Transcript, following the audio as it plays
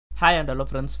Hi and hello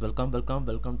friends, welcome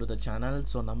to the channel.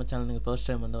 So நம்ம channel நீங்கள் first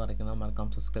time வந்து வரைக்கும்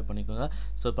மறக்காம சப்ஸ்கிரைப் பண்ணிக்கோங்க.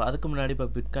 ஸோ இப்போ அதுக்கு முன்னாடி இப்போ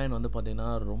பிட்காயின் வந்து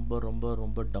பார்த்தீங்கன்னா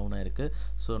ரொம்ப டவுன் ஆயிருக்கு.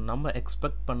 ஸோ நம்ம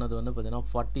எக்ஸ்பெக்ட் பண்ணது வந்து பார்த்தீங்கன்னா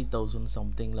 40,000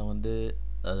 சம்திங்கில் வந்து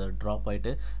ட்ராப்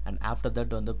ஆகிட்டு அண்ட் ஆஃப்டர்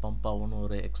தட் வந்து பம்ப் ஆகும்னு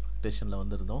ஒரு எக்ஸ்பெக்டேஷனில்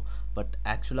வந்து இருந்தோம். பட்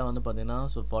ஆக்சுவலாக வந்து பார்த்தீங்கன்னா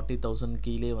 40,000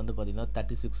 கீழே வந்து பார்த்தீங்கன்னா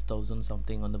 36,000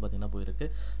 சம்திங் வந்து பார்த்தீங்கன்னா போயிருக்கு.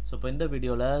 ஸோ இப்போ இந்த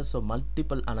வீடியோவில்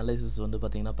மல்டிபிள் அனலைசிஸ் வந்து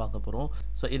பார்த்தீங்கன்னா பார்க்க போகிறோம்.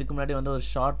 ஸோ இதுக்கு முன்னாடி வந்து ஒரு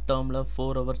ஷார்ட் டேர்மில்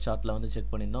 4 hour சார்ட்டில் வந்து செக்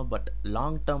பண்ணியிருந்தோம். பட்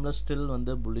லாங் டேர்மில் ஸ்டில்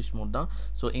வந்து புல்லிஷ் மூட் தான்.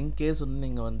 ஸோ இன்கேஸ் வந்து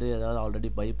நீங்கள் வந்து ஏதாவது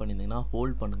ஆல்ரெடி பை பண்ணியிருந்தீங்கன்னா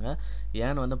ஹோல்ட் பண்ணுங்கள்.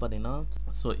 ஏன்னு வந்து பார்த்தீங்கன்னா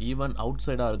ஈவன் அவுட்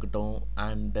சைடாக இருக்கட்டும்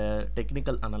and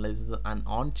technical analysis and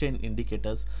on chain indicators,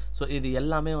 இது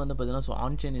எல்லாமே வந்து பார்த்தீங்கன்னா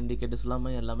ஆன் செயின் இண்டிகேட்டர்ஸ்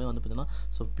எல்லாமே வந்து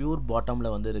பார்த்தீங்கன்னா பியூர்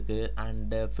பாட்டமில் வந்து இருக்குது.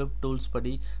 அண்ட் ஃபிப் டூல்ஸ்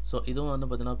படி இதுவும் வந்து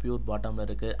பார்த்தீங்கன்னா பியூர் பாட்டமில்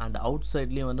இருக்குது. அண்ட் அவுட்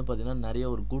சைட்லேயும் வந்து பார்த்தீங்கன்னா நிறைய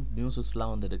ஒரு குட்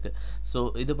நியூஸஸ்லாம் வந்து இருக்குது.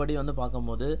 இதுபடி வந்து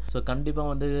பார்க்கும்போது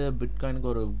கண்டிப்பாக வந்து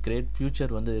பிட்காயினுக்கு ஒரு கிரேட்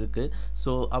ஃபியூச்சர் வந்து இருக்குது.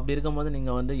 அப்படி இருக்கும்போது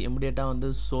நீங்கள் வந்து இமிடியேட்டாக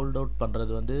வந்து சோல்ட் அவுட்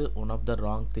பண்ணுறது வந்து one of the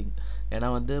wrong thing. ஏன்னா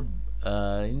வந்து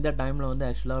இந்த டைமில் வந்து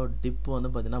ஆக்சுவலாக டிப் வந்து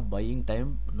பார்த்தீங்கன்னா buying time,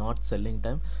 not selling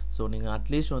time. நீங்கள்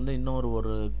அட்லீஸ்ட் வந்து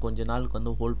இன்னொரு கொஞ்ச நாளுக்கு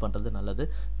வந்து ஹோல்ட் பண்ணுறது நல்லது.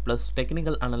 ப்ளஸ்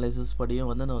டெக்னிக்கல் அனலைசிஸ்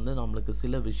படியும் வந்து நம்மளுக்கு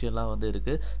சில விஷயம்லாம் வந்து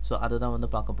இருக்குது. அதை தான்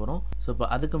வந்து பார்க்க போகிறோம். இப்போ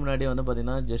அதுக்கு முன்னாடி வந்து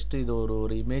பார்த்திங்கன்னா ஜஸ்ட் இது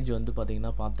ஒரு இமேஜ் வந்து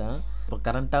பார்த்திங்கன்னா பார்த்தேன். இப்போ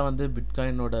கரண்ட்டாக வந்து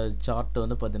பிட்காயினோட சார்ட்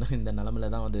வந்து பார்த்திங்கன்னா இந்த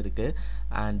நிலமையில தான் வந்து இருக்குது.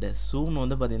 அண்ட் சூன்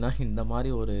வந்து பார்த்திங்கன்னா இந்த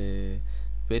மாதிரி ஒரு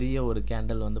பெரிய ஒரு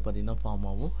கேண்டல் வந்து பார்த்திங்கன்னா ஃபார்ம்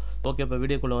ஆகும். ஓகே, இப்போ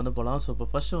வீடியோக்குள்ளே வந்து போகலாம். இப்போ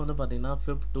ஃபஸ்ட்டு வந்து பார்த்திங்கன்னா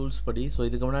ஃபிப் டூல்ஸ் படி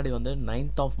இதுக்கு முன்னாடி வந்து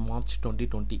 9th March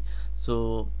 2020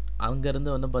 அங்கேருந்து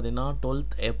வந்து பார்த்திங்கன்னா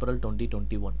 12th April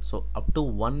 2021 அப் டு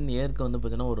 1 இயருக்கு வந்து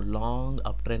பார்த்திங்கன்னா ஒரு லாங்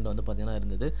அப் ட்ரெண்ட் வந்து பார்த்திங்கன்னா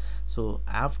இருந்தது.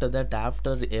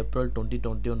 ஆஃப்டர் April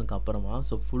 2021 அப்புறமா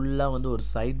ஃபுல்லாக வந்து ஒரு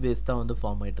சைட் வேஸ் தான் வந்து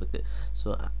ஃபார்ம் ஆகிட்டுருக்கு.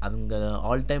 அங்கே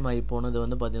ஆல் டைம் ஹை போனது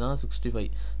வந்து பார்த்திங்கன்னா 65.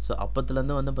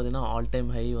 அப்போத்துலேருந்து வந்து பார்த்திங்கன்னா ஆல் டைம்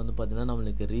ஹை வந்து பார்த்திங்கன்னா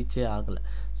நம்மளுக்கு ரீச்சே ஆகலை.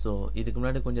 இதுக்கு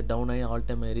முன்னாடி கொஞ்சம் டவுன் ஆகி ஆல்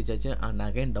டைம் ஹை ரீச் ஆச்சு அண்ட்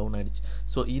அகைன் டவுன் ஆகிடுச்சு.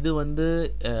 இது வந்து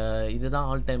இதுதான்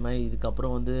ஆல் டைம் ஹை,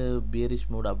 இதுக்கப்புறம் வந்து பியரிஷ்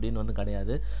மூட் அப்படின்னு வந்து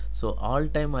கிடையாது. ஆல்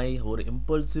டைம் ஹை ஒரு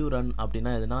இம்பல்சிவ் ரன்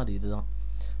அப்படின்னா எதுனா அது இதுதான்.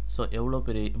 எவ்வளோ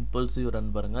பெரிய இம்பல்சிவ் ரன்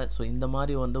பாருங்கள். இந்த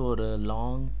மாதிரி வந்து ஒரு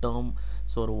லாங் டேர்ம்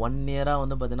ஒரு 1 இயராக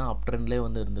வந்து பார்த்திங்கன்னா அப் ட்ரெண்ட்லேயே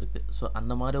வந்து இருந்திருக்கு.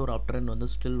 அந்த மாதிரி ஒரு அப் ட்ரெண்ட் வந்து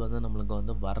ஸ்டில் வந்து நம்மளுக்கு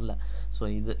வந்து வரல.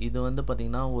 இது வந்து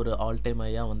பார்த்திங்கன்னா ஒரு ஆல் டைம்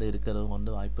ஹையாக வந்து இருக்கிறது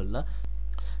வந்து வாய்ப்பு இல்லை.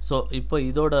 இப்போ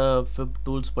இதோட ஃபிப்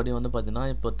டூல்ஸ் படி வந்து பார்த்தீங்கன்னா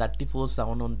இப்போ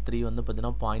 34,713 வந்து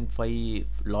பார்த்தீங்கன்னா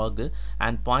 0.5 லாகு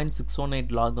அண்ட்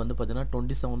 0.618 லாக் வந்து பார்த்தீங்கன்னா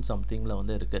 27 சம்திங்கில்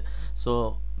வந்து இருக்குது.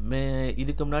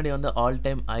 இதுக்கு முன்னாடி வந்து ஆல்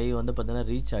டைம் ஐ வந்து பார்த்தீங்கன்னா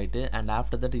ரீச் ஆகிட்டு அண்ட்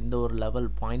ஆஃப்டர் தட் இந்த ஒரு லெவல்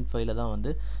 0.5ல் தான்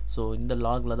வந்து இந்த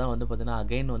லாகில் தான் வந்து பார்த்தீங்கன்னா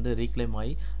அகைன் வந்து ரீக்ளைம்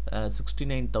ஆகி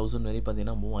 69,000 வரை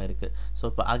பார்த்தீங்கன்னா மூவ் ஆயிருக்கு.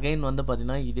 இப்போ அகைன் வந்து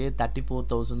பார்த்தீங்கன்னா இதே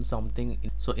 34,000 சம்திங்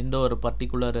இந்த ஒரு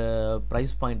பர்டிகுலர்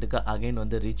ப்ரைஸ் பாயிண்ட்டுக்கு அகைன்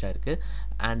வந்து ரீச் ஆயிருக்கு.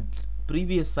 அண்ட்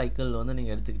ப்ரீவியஸ் சைக்கிள் வந்து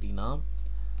நீங்கள் எடுத்துக்கிட்டிங்கன்னா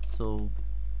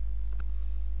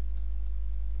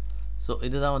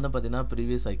இதுதான் வந்து பார்த்தீங்கன்னா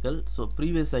ப்ரீவியஸ் சைக்கிள்.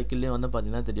 ப்ரீவியஸ் சைக்கிள்லேயே வந்து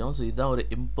பார்த்தீங்கன்னா தெரியும். இதுதான் ஒரு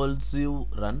இம்பல்சிவ்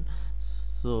ரன்.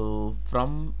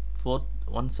 ஃப்ரம்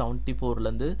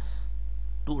 174லேருந்து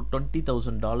to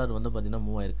 $20,000 வந்து பார்த்தீங்கன்னா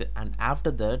மூவ் ஆயிருக்கு. And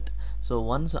after that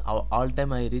once all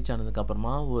time I reach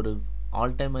ஆனதுக்கப்புறமா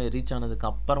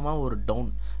ஒரு டவுன்,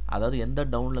 அதாவது எந்த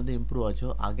டவுன்லேருந்து இம்ப்ரூவ் ஆச்சோ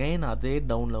அகைன் அதே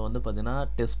டவுனில் வந்து பார்த்திங்கன்னா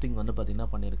டெஸ்டிங் வந்து பார்த்திங்கன்னா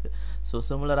பண்ணியிருக்கு.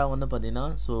 சிமிலராக வந்து பார்த்திங்கன்னா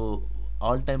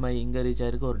ஆல் டைம் ஐ இங்கே ரீச்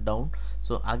ஆகிருக்கு ஒரு டவுன்.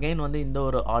 அகைன் வந்து இந்த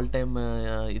ஒரு ஆல் டைம்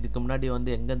இதுக்கு முன்னாடி வந்து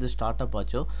எங்கேருந்து ஸ்டார்ட் அப்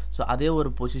ஆச்சோ அதே ஒரு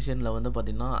பொசிஷனில் வந்து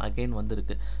பார்த்திங்கன்னா அகைன்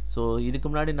வந்துருக்கு. இதுக்கு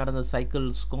முன்னாடி நடந்த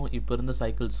சைக்கிள்ஸ்க்கும் இப்போ இருந்த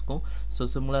சைக்கிள்ஸ்க்கும்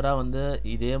சிமிலராக வந்து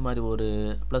இதே மாதிரி ஒரு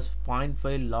ப்ளஸ்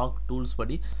 0.5 லாக் டூல்ஸ்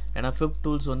படி. ஏன்னா ஃபிப்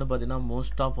டூல்ஸ் வந்து பார்த்திங்கன்னா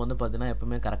மோஸ்ட் ஆஃப் வந்து பார்த்திங்கன்னா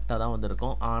எப்போவுமே கரெக்டாக தான்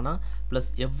வந்துருக்கும். ஆனால் ப்ளஸ்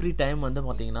எவ்ரி டைம் வந்து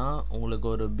பார்த்திங்கன்னா உங்களுக்கு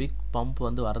ஒரு பிக் பம்ப்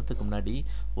வந்து வரதுக்கு முன்னாடி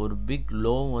ஒரு பிக்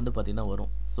லோவும் வந்து பார்த்திங்கன்னா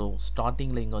வரும்.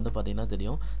 ஸ்டார்டிங்கில் இங்கே வந்து பார்த்திங்கன்னா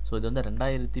தெரியும். இது வந்து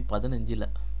 2015ல்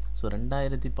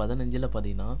 2015ல்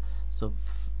பார்த்தீங்கன்னா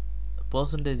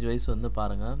பர்சன்டேஜ் வைஸ் வந்து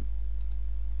பாருங்கள்.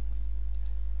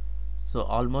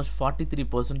 ஆல்மோஸ்ட்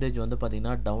 43% வந்து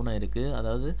பார்த்திங்கன்னா டவுன் ஆகிருக்கு.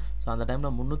 அதாவது அந்த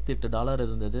டைமில் $308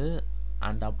 இருந்தது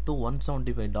and up to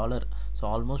 $175.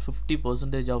 Almost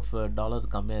 50% of dollar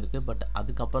கம்மியாக இருக்குது. பட்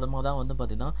அதுக்கப்புறமா தான் வந்து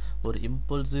பார்த்திங்கன்னா ஒரு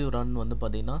இம்பல்சிவ் ரன் வந்து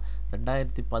பார்த்திங்கன்னா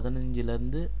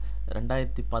 2015லேருந்து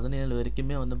 2017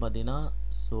 வரைக்குமே வந்து பார்த்திங்கன்னா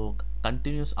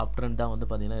கண்டினியூஸ் அப் ட்ரெண்ட் தான் வந்து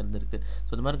பார்த்திங்கன்னா இருந்திருக்கு.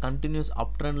 ஸோ இந்த மாதிரி கண்டினியூஸ்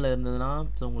அப் ட்ரெண்டில் இருந்ததுன்னா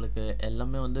ஸோ உங்களுக்கு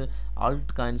எல்லாமே வந்து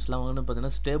ஆல்ட் காயின்ஸ்லாம் வந்து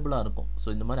பார்த்திங்கன்னா ஸ்டேபிளாக இருக்கும். ஸோ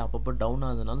இந்த மாதிரி அப்பப்போ டவுன்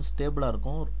ஆகுதுனாலும் ஸ்டேபிளாக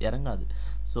இருக்கும், இறங்காது.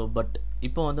 ஸோ பட்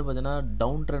இப்போ வந்து பார்த்திங்கன்னா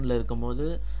டவுன் ட்ரெண்டில் இருக்கும்போது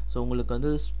ஸோ உங்களுக்கு வந்து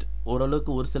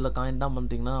ஓரளவுக்கு ஒரு சில காயின் தான்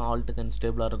பண்ணிட்டிங்கன்னா ஆல்ட் காயின்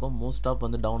ஸ்டேபிளாக இருக்கும். மோஸ்ட் ஆஃப்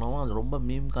வந்து டவுன் ஆகும். அது ரொம்ப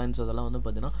மீம் காயின்ஸ் அதெல்லாம் வந்து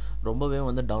பார்த்திங்கன்னா ரொம்பவே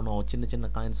வந்து டவுன் ஆகும், சின்ன சின்ன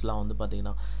காயின்ஸ்லாம் வந்து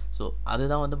பார்த்திங்கன்னா. ஸோ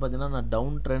அதுதான் வந்து பார்த்திங்கன்னா நான்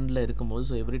டவுன் ட்ரெண்டில் இருக்கும்போது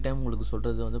ஸோ எவ்ரி டைம் உங்களுக்கு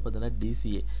சொல்கிறது வந்து பார்த்திங்கன்னா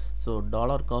DCA, ஸோ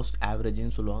டாலர் காஸ்ட்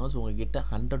ஆவரேஜின்னு சொல்லுவாங்க. ஸோ உங்கள்கிட்ட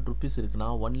 100 rupees இருக்குன்னா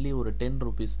ஒன்லி ஒரு 10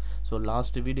 rupees. ஸோ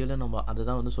லாஸ்ட் வீடியோவில் நம்ம அதை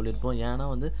தான் வந்து சொல்லியிருப்போம். ஏன்னா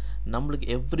வந்து நம்மளுக்கு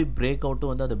எவ்ரி பிரேக்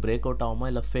அவுட்டும் வந்து அது பிரேக் அவுட் ஆகுமா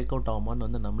இல்லை ஃபேக் அவுட் ஆகுமான்னு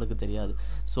வந்து நம்மளுக்கு தெரியாது.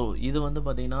 ஸோ இது வந்து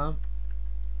பார்த்திங்கன்னா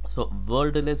ஸோ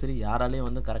வேர்ல்டுலேயே சரி யாராலையும்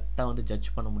வந்து கரெக்டாக வந்து ஜட்ஜ்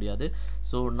பண்ண முடியாது.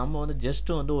 ஸோ நம்ம வந்து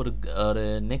ஜஸ்ட்டு வந்து ஒரு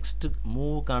நெக்ஸ்ட்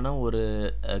மூவுக்கான ஒரு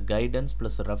கைடன்ஸ்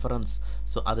ப்ளஸ் ரெஃபரன்ஸ்,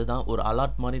 ஸோ அதுதான் ஒரு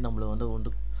அலாட் மாதிரி நம்மளை வந்து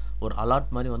ஒரு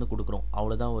அலாட் மாதிரி வந்து கொடுக்குறோம்,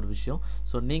 அவ்வளோதான் ஒரு விஷயம்.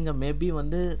 ஸோ நீங்கள் மேபி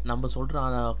வந்து நம்ம சொல்கிற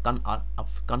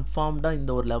கன்ஃபார்ம்டாக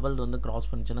இந்த ஒரு லெவல் வந்து க்ராஸ்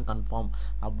பண்ணிச்சுன்னா கன்ஃபார்ம்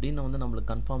அப்படின்னு வந்து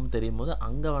நம்மளுக்கு கன்ஃபார்ம் தெரியும் போது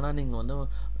அங்கே வேணால் நீங்கள் வந்து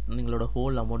நீங்களோட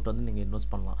ஹோல் அமௌண்ட் வந்து நீங்கள்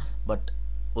இன்வெஸ்ட் பண்ணலாம். பட்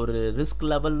ஒரு ரிஸ்க்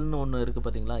லெவல்னு ஒன்று இருக்குது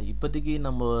பார்த்தீங்களா, இப்போதைக்கு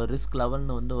நம்ம ரிஸ்க்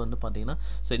லெவல்னு வந்து பார்த்தீங்கன்னா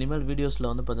ஸோ இனிமேல் வீடியோஸில்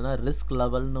வந்து பார்த்தீங்கன்னா ரிஸ்க்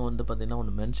லெவல்னு வந்து பார்த்தீங்கன்னா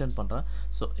ஒன்று மென்ஷன் பண்ணுறேன்.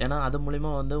 ஸோ ஏன்னா அது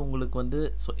மூலிமா வந்து உங்களுக்கு வந்து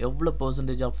ஸோ எவ்வளோ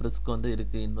 % ஆஃப் ரிஸ்க் வந்து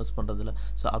இருக்குது இன்வெஸ்ட் பண்ணுறதுல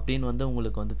ஸோ அப்படின்னு வந்து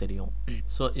உங்களுக்கு வந்து தெரியும்.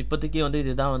 ஸோ இப்போதைக்கு வந்து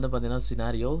இதுதான் வந்து பார்த்தீங்கன்னா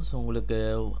சினாரியோ. ஸோ உங்களுக்கு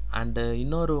அண்டு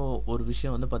ஒரு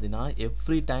விஷயம் வந்து பார்த்தீங்கன்னா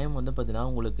எவ்ரி டைம் வந்து பார்த்தீங்கன்னா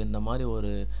உங்களுக்கு இந்த மாதிரி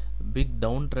ஒரு பிக்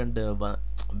டவுன் ட்ரெண்டு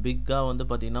பிக்காக வந்து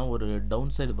பார்த்திங்கன்னா ஒரு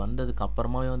டவுன் சைடு வந்ததுக்கு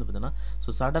அப்புறமாவே வந்து பார்த்திங்கன்னா ஸோ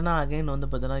சடனாக அகைன் வந்து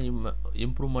பார்த்திங்கன்னா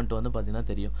இம்ப்ரூவ்மெண்ட் வந்து பார்த்திங்கன்னா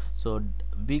தெரியும். ஸோ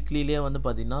வீக்லிலே வந்து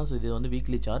பார்த்திங்கன்னா ஸோ இது வந்து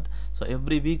weekly chart. So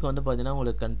every week வந்து பார்த்திங்கன்னா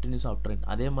உங்களுக்கு கண்டினியூஸ் அப் ட்ரெண்ட்.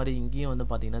 அதே மாதிரி இங்கேயும் வந்து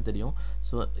பார்த்திங்கன்னா தெரியும்.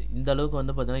 ஸோ இந்த அளவுக்கு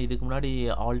வந்து பார்த்திங்கன்னா இதுக்கு முன்னாடி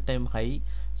ஆல் டைம் ஹை.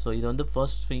 ஸோ இது வந்து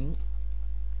ஃபர்ஸ்ட் ஸ்விங்.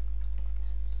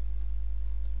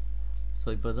 ஸோ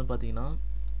இப்போ வந்து பார்த்திங்கன்னா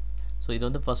ஸோ இது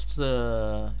வந்து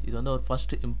இது வந்து ஒரு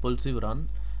ஃபஸ்ட் இம்பல்சிவ் ரன்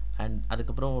அண்ட்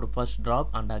அதுக்கப்புறம் ஒரு ஃபர்ஸ்ட் ட்ராப்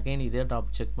அண்ட் அகைன் இதே ட்ராப்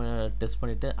டெஸ்ட்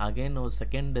பண்ணிவிட்டு அகைன் ஒரு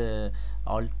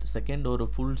செகண்ட் ஒரு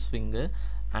ஃபுல் ஸ்விங்கு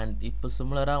அண்ட் இப்போ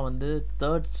சிமிலராக வந்து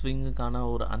தேர்ட் ஸ்விங்குக்கான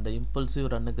ஒரு அந்த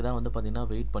இம்பல்சிவ் ரன்னுக்கு தான் வந்து பார்த்திங்கன்னா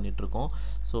வெயிட் பண்ணிகிட்ருக்கோம்.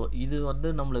 ஸோ இது வந்து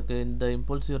நம்மளுக்கு இந்த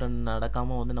இம்பல்சிவ் ரன்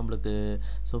நடக்காமல் வந்து நம்மளுக்கு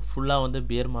ஸோ ஃபுல்லாக வந்து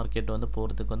பியர் மார்க்கெட் வந்து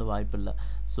போகிறதுக்கு வந்து வாய்ப்பு இல்லை.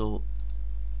 ஸோ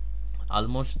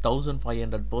ஆல்மோஸ்ட்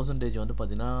 1500% வந்து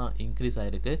பார்த்திங்கன்னா இன்க்ரீஸ்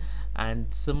ஆகிருக்கு. அண்ட்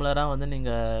சிமிலராக வந்து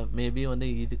நீங்கள் மேபி வந்து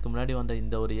இதுக்கு முன்னாடி வந்த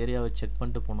இந்த ஒரு ஏரியாவை செக்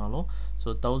பண்ணிட்டு போனாலும்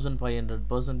ஸோ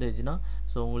 1500%னா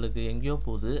ஸோ உங்களுக்கு எங்கேயோ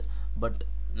போகுது. பட்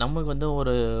நமக்கு வந்து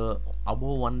ஒரு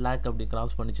அபோவ் 1 lakh அப்படி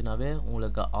கிராஸ் பண்ணிச்சுனாவே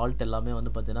உங்களுக்கு ஆல்ட் எல்லாமே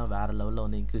வந்து பார்த்திங்கன்னா வேறு லெவலில்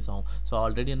வந்து இன்க்ரீஸ் ஆகும். ஸோ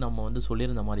ஆல்ரெடி நம்ம வந்து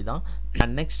சொல்லியிருந்த மாதிரி தான்.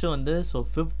 அண்ட் நெக்ஸ்ட்டு வந்து ஸோ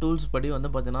ஃபிஃப்த் டூல்ஸ் படி வந்து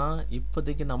பார்த்திங்கன்னா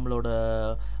இப்போதைக்கு நம்மளோட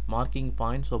மார்க்கிங்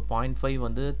பாயிண்ட் ஸோ 0.5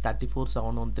 வந்து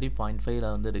 34713.5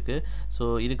 வந்து இருக்குது. ஸோ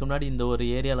இதுக்கு முன்னாடி இந்த ஒரு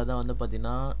ஏரியாவில் தான் வந்து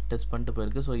பார்த்திங்கன்னா டெஸ்ட் பண்ணிட்டு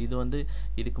போயிருக்கு. ஸோ இது வந்து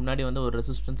இதுக்கு முன்னாடி வந்து ஒரு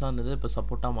ரெசிஸ்டன்ஸாக இருந்தது, இப்போ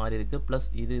சப்போர்ட்டாக மாறி இருக்குது. ப்ளஸ்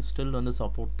இது ஸ்டில் வந்து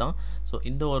சப்போர்ட் தான். ஸோ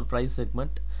இந்த ஒரு price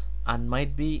segment and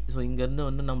might be so இங்கேருந்து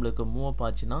வந்து நம்மளுக்கு மூவ் அப்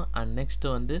ஆச்சுன்னா அண்ட்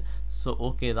நெக்ஸ்ட்டு வந்து ஸோ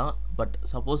ஓகே தான். பட்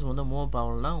சப்போஸ் வந்து மூவ் அப்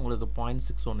ஆகலைன்னா உங்களுக்கு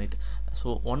 0.618. ஸோ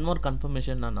ஒன் மோர்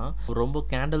கன்ஃபர்மேஷன் என்னன்னா ரொம்ப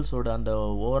கேண்டல்ஸோட அந்த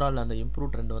ஓவரால் அந்த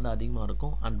இம்ப்ரூவ் ட்ரெண்ட் வந்து அதிகமாக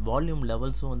இருக்கும் அண்ட் வால்யூம்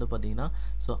லெவல்ஸும் வந்து பார்த்திங்கன்னா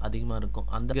ஸோ அதிகமாக இருக்கும்.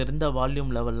 அந்த இருந்த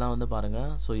வால்யூம் லெவல்லாம் வந்து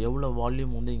பாருங்கள். ஸோ எவ்வளோ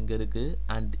வால்யூம் வந்து இங்கே இருக்குது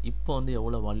அண்ட் இப்போ வந்து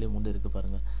எவ்வளோ வால்யூம் வந்து இருக்குது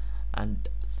பாருங்கள். அண்ட்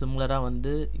சிமிலராக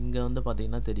வந்து இங்கே வந்து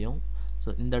பார்த்திங்கன்னா தெரியும். ஸோ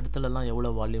இந்த இடத்துலலாம் எவ்வளோ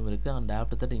வால்யூம் இருக்குது அண்ட்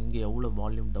ஆஃப்டர் தட் இங்கே எவ்வளோ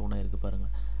வால்யூம் டவுன் ஆகிருக்கு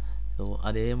பாருங்கள். ஸோ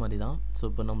அதே மாதிரி தான். ஸோ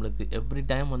இப்போ நம்மளுக்கு எவ்ரி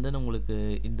டைம் வந்து நம்மளுக்கு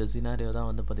இந்த சினாரியோ தான்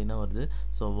வந்து பார்த்திங்கன்னா வருது.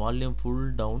 ஸோ வால்யூம் ஃபுல்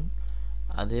டவுன்,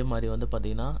 அதே மாதிரி வந்து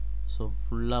பார்த்திங்கன்னா ஸோ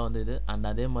ஃபுல்லாக வந்து இது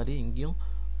அண்ட் அதே மாதிரி இங்கேயும்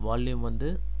வால்யூம் வந்து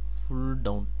ஃபுல்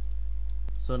டவுன்.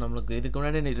 ஸோ நம்மளுக்கு இதுக்கு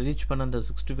முன்னாடி ரீச் பண்ண அந்த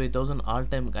 65,000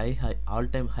 ஆல்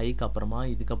டைம் ஹைக்கு அப்புறமா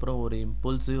இதுக்கப்புறம் ஒரு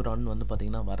இம்பல்சிவ் ரன் வந்து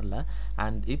பார்த்திங்கன்னா வரல.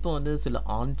 அண்ட் இப்போ வந்து சில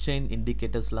ஆன்சைன்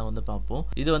இண்டிகேட்டர்ஸ்லாம் வந்து பார்ப்போம்.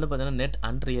 இது வந்து பார்த்திங்கன்னா net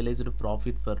unrealised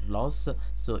profit per loss,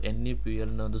 so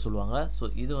NEPLன்னு வந்து சொல்லுவாங்க.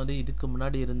 ஸோ இது வந்து இதுக்கு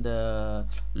முன்னாடி இருந்த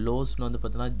லோஸ்னு வந்து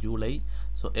பார்த்திங்கன்னா ஜூலை.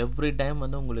 ஸோ எவ்ரி டைம்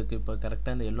வந்து உங்களுக்கு இப்போ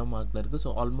கரெக்டாக இந்த எல்லோ மார்க்கில் இருக்குது.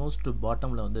 ஸோ ஆல்மோஸ்ட்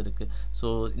பாட்டமில் வந்து இருக்குது. ஸோ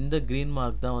இந்த க்ரீன்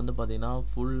மார்க் தான் வந்து பார்த்திங்கன்னா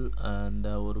இந்த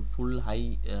ஒரு ஃபுல் ஹை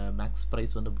மேக்ஸ் ப்ரைஸ்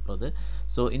வந்து போகிறது.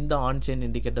 ஸோ இந்த ஆன்சைன்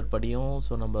இண்டிகேட்டர் படியும்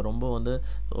ஸோ நம்ம ரொம்ப வந்து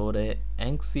ஒரு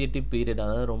ஆங்ஸைட்டி பீரியட்,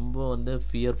 அதாவது ரொம்ப வந்து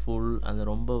ஃபியர்ஃபுல், அந்த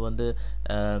ரொம்ப வந்து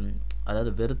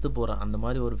அதாவது வெறுத்து போகிற அந்த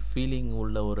மாதிரி ஒரு ஃபீலிங்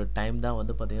உள்ள ஒரு டைம் தான்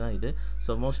வந்து பார்த்திங்கன்னா இது.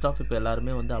 ஸோ மோஸ்ட் ஆஃப் இப்போ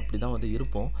எல்லாருமே வந்து அப்படி தான் வந்து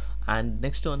இருப்போம். அண்ட்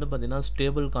நெக்ஸ்ட்டு வந்து பார்த்திங்கன்னா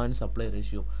stable coin supply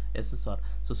ratio SSR.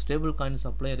 So stable coin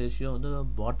supply ratio வந்து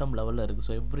பாட்டம் லெவலில் இருக்குது.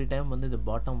 ஸோ எவ்ரி டைம் வந்து இது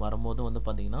பாட்டம் வரும்போது வந்து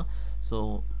பார்த்திங்கன்னா ஸோ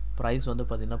ப்ரைஸ் வந்து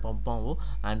பார்த்திங்கன்னா பம்ப் ஆகும்.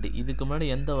 அண்ட் இதுக்கு முன்னாடி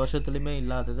எந்த வருஷத்துலையுமே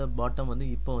இல்லாதது பாட்டம் வந்து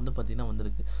இப்போ வந்து பார்த்திங்கன்னா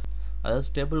வந்திருக்கு. அதாவது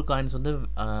ஸ்டேபிள் காயின்ஸ் வந்து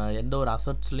எந்த ஒரு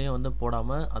அசட்ஸ்லேயும் வந்து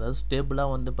போடாமல் அதாவது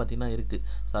ஸ்டேபிளாக வந்து பார்த்திங்கன்னா இருக்குது.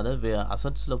 ஸோ அதாவது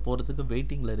அசட்ஸில் போகிறதுக்கு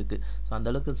வெயிட்டிங்கில் இருக்குது. ஸோ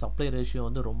அந்தளவுக்கு சப்ளை ரேஷியோ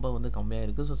வந்து ரொம்ப வந்து கம்மியாக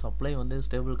இருக்குது. ஸோ சப்ளை வந்து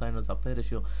ஸ்டேபிள் காயினோட சப்ளை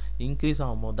ரேஷியோ இன்க்ரீஸ்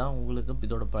ஆகும்போது தான் உங்களுக்கு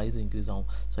இதோட ப்ரைஸ் இன்க்ரீஸ் ஆகும்.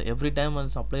 ஸோ எவ்ரி டைம்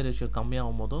வந்து சப்ளை ரேஷியோ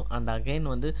கம்மியாகும் போதும் அண்ட்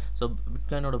அகைன் வந்து ஸோ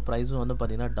பிட்காயினோட ப்ரைஸும் வந்து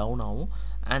பார்த்திங்கன்னா டவுன் ஆகும்.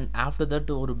 அண்ட் ஆஃப்டர்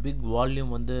தட் ஒரு பிக்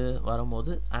வால்யூம் வந்து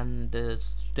வரும்போது and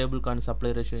stable coin supply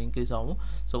ratio increase ஆகும்.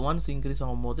 ஸோ ஒன்ஸ் இன்க்ரீஸ்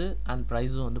ஆகும்போது அண்ட்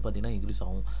ப்ரைஸும் வந்து பார்த்திங்கன்னா இன்க்ரீஸ்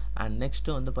ஆகும். அண்ட்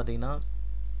நெக்ஸ்ட்டு வந்து பார்த்திங்கன்னா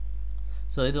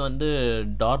ஸோ இது வந்து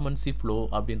டார்மன்சி ஃப்ளோ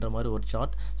அப்படின்ற மாதிரி ஒரு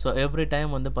சார்ட். ஸோ எவ்ரி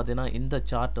டைம் வந்து பார்த்திங்கன்னா இந்த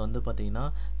சார்ட் வந்து பார்த்திங்கன்னா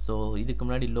ஸோ இதுக்கு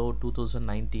முன்னாடி லோ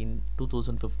 2019,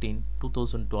 2015,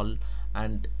 2012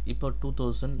 அண்ட் இப்போ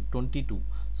 2022.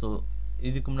 ஸோ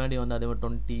இதுக்கு முன்னாடி வந்து அதே மாதிரி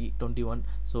 2021.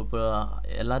 ஸோ இப்போ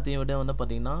எல்லாத்தையும் விட வந்து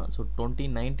பார்த்திங்கன்னா ஸோ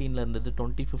 2019 இருந்தது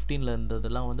 2015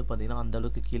 இருந்ததுலாம் வந்து பார்த்திங்கன்னா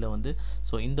அந்தளவுக்கு கீழே வந்து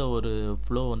ஸோ இந்த ஒரு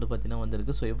ஃப்ளோ வந்து பார்த்திங்கன்னா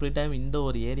வந்திருக்கு. ஸோ எவ்ரி டைம் இந்த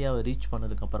ஒரு ஏரியாவை ரீச்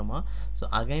பண்ணதுக்கப்புறமா ஸோ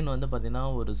அகைன் வந்து பார்த்திங்கன்னா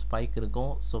ஒரு ஸ்பைக்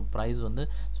இருக்கும். ஸோ ப்ரைஸ் வந்து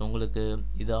ஸோ உங்களுக்கு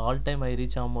இது ஆல் டைம் ஐ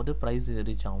ரீச் ஆகும்போது ப்ரைஸ்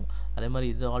ரீச் ஆகும். அதே மாதிரி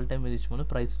இது ஆல் டைம் ரீச்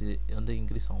பண்ணும்போது ப்ரைஸ் வந்து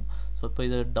இன்க்ரீஸ் ஆகும். ஸோ இப்போ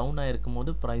இது டவுன் ஆகிருக்கும்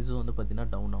போது ப்ரைஸும் வந்து பார்த்திங்கன்னா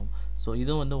டவுன் ஆகும். ஸோ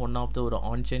இதுவும் வந்து ஒன் ஆஃப் த ஒரு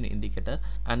ஆன்சைன் இண்டிகேட்டர்.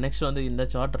 அண்ட் நெக்ஸ்ட் வந்து இந்த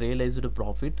சார்ட் ரியலைஸ்டு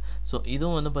ப்ராஃபிட். ஸோ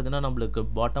இதுவும் வந்து பார்த்திங்கன்னா நம்மளுக்கு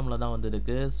பாட்டமில் தான் வந்து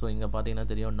இருக்குது. ஸோ இங்கே பார்த்தீங்கன்னா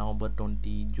தெரியும் நவம்பர்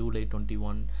 20, ஜூலை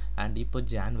 21 அண்ட் இப்போ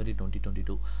ஜான்வரி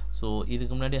 2022. ஸோ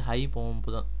இதுக்கு முன்னாடி ஹை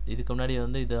போகும்போது தான் இதுக்கு முன்னாடி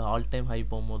வந்து இது ஆல் டைம் ஹை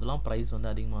போகும்போதெல்லாம் ப்ரைஸ் வந்து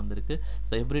அதிகமாக வந்திருக்கு.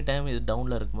 ஸோ எவ்ரி டைம் இது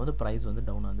டவுனில் இருக்கும்போது ப்ரைஸ் வந்து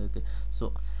டவுன் வந்திருக்கு.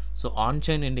 ஸோ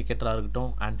ஆன்சைன் இண்டிகேட்டராக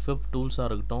இருக்கட்டும் அண்ட் ஃபிப் டூல்ஸாக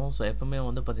இருக்கட்டும் ஸோ எப்பவுமே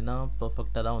வந்து பார்த்திங்கன்னா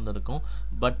பர்ஃபெக்டாக தான் வந்து இருக்கும்.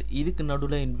 பட் இதுக்கு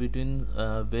நடுவில் இன்பிட்வீன்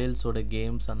வேல்ஸோட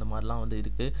கேம்ஸ் அந்த மாதிரிலாம் வந்து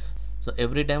இருக்குது. ஸோ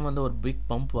எவ்ரி டைம் வந்து ஒரு பிக்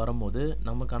பம்ப் வரும்போது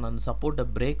நமக்கான அந்த சப்போர்ட்டை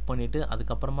பிரேக் பண்ணிவிட்டு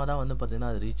அதுக்கப்புறமா தான் வந்து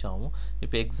பார்த்திங்கன்னா அது ரீச் ஆகும்.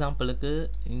 இப்போ எக்ஸாம்பிளுக்கு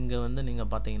இங்கே வந்து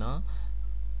நீங்கள் பார்த்தீங்கன்னா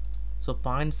ஸோ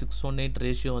 0.618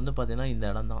 ரேஷியோ வந்து பார்த்திங்கன்னா இந்த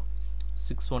இடம் தான்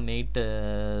 618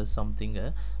 சம்திங்கு.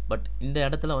 பட் இந்த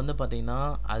இடத்துல வந்து பார்த்திங்கன்னா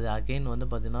அது அகெயின் வந்து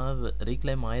பார்த்திங்கன்னா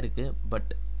ரீக்ளைம் ஆகிருக்கு.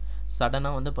 பட்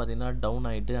சடனாக வந்து பார்த்திங்கன்னா டவுன்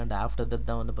ஆகிட்டு அண்ட் ஆஃப்டர் தட்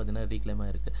தான் வந்து பார்த்திங்கன்னா ரீக்ளைம்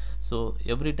ஆகிருக்கு. ஸோ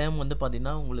எவ்ரி டைம் வந்து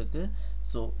பார்த்திங்கன்னா உங்களுக்கு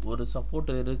ஸோ ஒரு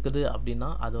சப்போர்ட் இருக்குது அப்படின்னா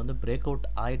அது வந்து பிரேக் அவுட்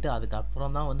ஆகிட்டு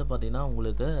அதுக்கப்புறம் தான் வந்து பார்த்திங்கன்னா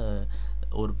உங்களுக்கு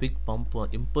ஒரு பிக் பம்ப்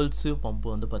இம்பல்சிவ்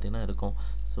பம்ப் வந்து பார்த்திங்கன்னா இருக்கும்.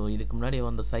 ஸோ இதுக்கு முன்னாடி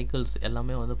வந்த சைக்கிள்ஸ்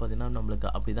எல்லாமே வந்து பார்த்திங்கன்னா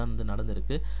நம்மளுக்கு அப்படி தான் வந்து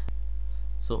நடந்திருக்கு.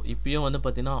 ஸோ இப்போயும் வந்து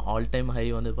பார்த்திங்கன்னா ஆல் டைம் ஹை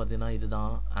வந்து பார்த்திங்கன்னா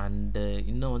இதுதான். அண்டு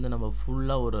இன்னும் வந்து நம்ம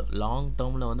ஃபுல்லாக ஒரு லாங்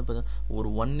டேர்மில் வந்து பார்த்திங்கன்னா ஒரு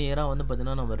 1 இயராக வந்து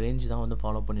பார்த்திங்கன்னா நம்ம ரேஞ்ச் தான் வந்து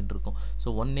ஃபாலோ பண்ணிகிட்ருக்கோம்.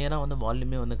 ஸோ 1 இயராக வந்து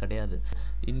வால்யூமே வந்து கிடையாது.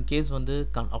 இன்கேஸ் வந்து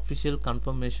அஃபிஷியல்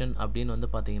கன்ஃபர்மேஷன் அப்படின்னு வந்து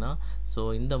பார்த்திங்கன்னா ஸோ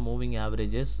இந்த மூவிங்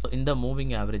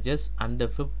ஆவரேஜஸ் அண்ட்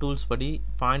ஃபிப் டூல்ஸ் படி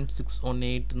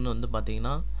 0.618ன்னு வந்து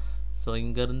பார்த்திங்கன்னா ஸோ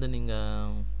இங்கேருந்து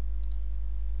நீங்கள்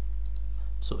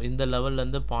ஸோ இந்த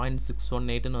லெவல்லேருந்து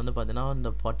 0.618ன்னு வந்து பார்த்தீங்கன்னா இந்த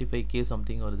 45K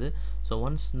சம்திங் வருது. ஸோ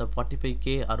ஒன்ஸ் இந்த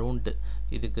 45K அரௌண்டு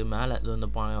இதுக்கு மேலே இந்த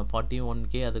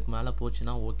 41K அதுக்கு மேலே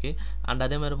போச்சுன்னா ஓகே. அண்ட்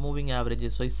அதே மாதிரி மூவிங்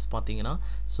ஆவரேஜஸ் வைஸ் பார்த்தீங்கன்னா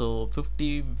ஸோ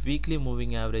 50 வீக்லி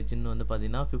மூவிங் ஆவரேஜ்னு வந்து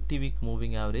பார்த்தீங்கன்னா 50 வீக்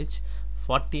மூவிங் ஆவரேஜ்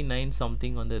 49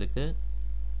 சம்திங் வந்து இருக்குது.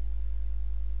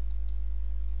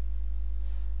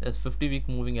 50 வீக்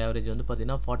மூவிங் ஆவரேஜ் வந்து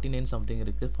பார்த்தீங்கன்னா 49 சம்திங்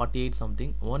இருக்குது, 48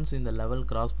 சம்திங். ஒன்ஸ் இந்த லெவல்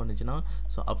கிராஸ் பண்ணிச்சுன்னா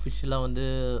ஸோ அஃபிஷியலாக வந்து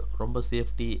ரொம்ப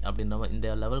சேஃப்டி அப்படின்ற மாதிரி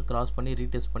இந்த லெவல் கிராஸ் பண்ணி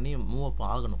ரீடெஸ்ட் பண்ணி மூவ் அப்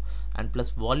ஆகணும். அண்ட்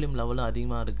ப்ளஸ் வால்யூம் லெவலும்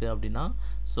அதிகமாக இருக்குது அப்படின்னா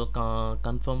ஸோ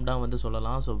கன்ஃபார்ம்டாக வந்து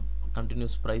சொல்லலாம் ஸோ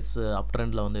கண்டினியூஸ் ப்ரைஸ் அப்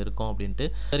ட்ரெண்டில் வந்து இருக்கும் அப்படின்ட்டு.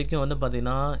 வரைக்கும் வந்து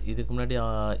பார்த்திங்கன்னா இதுக்கு முன்னாடி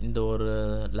இந்த ஒரு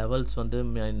லெவல்ஸ் வந்து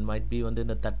மைட் பி வந்து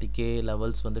இந்த 30K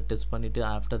லெவல்ஸ் வந்து டெஸ்ட் பண்ணிவிட்டு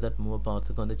ஆஃப்டர் தட் மூவ் அப்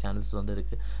ஆகிறதுக்கு வந்து சான்சஸ் வந்து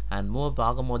இருக்குது. அண்ட் மூவ் அப்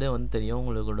ஆகும்போதே வந்து தெரியும்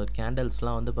உங்களோட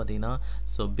கேண்டல்ஸ்லாம் வந்து பார்த்திங்கன்னா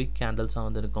ஸோ பிக் கேண்டல்ஸாக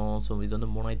வந்து இருக்கும். ஸோ இது வந்து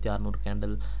 3600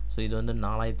 கேண்டல். ஸோ இது வந்து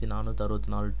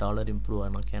 $4464 இம்ப்ரூவ்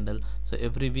ஆன கேண்டல். ஸோ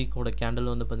எவ்ரி வீக்கோட கேண்டல்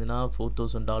வந்து பார்த்திங்கன்னா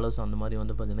 $4000 அந்த மாதிரி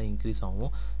வந்து பார்த்திங்கன்னா இன்க்ரீஸ்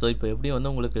ஆகும். ஸோ இப்போ எப்படி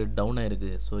வந்து உங்களுக்கு டவுன்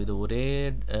ஆகிருக்கு. ஸோ இது ஒரே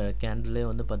கேண்டிலே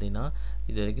வந்து பார்த்திங்கன்னா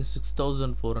இது வரைக்கும்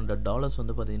 $6400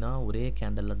 வந்து பார்த்திங்கன்னா ஒரே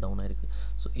கேண்டலில் டவுன் ஆகிருக்கு.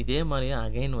 ஸோ இதே மாதிரியே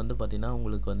அகைன் வந்து பார்த்திங்கன்னா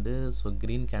உங்களுக்கு வந்து ஸோ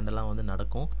க்ரீன் கேண்டலாக வந்து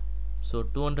நடக்கும். ஸோ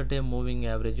 200 மூவிங்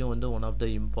ஆவரேஜும் வந்து ஒன் ஆஃப் த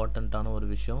இம்பார்ட்டண்ட்டான ஒரு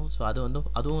விஷயம். ஸோ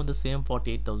அதுவும் வந்து சேம்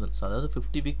 48,000. ஸோ அதாவது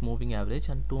 50 week moving average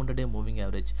and 200 moving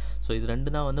average. So இது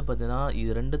ரெண்டு தான் வந்து பார்த்தீங்கன்னா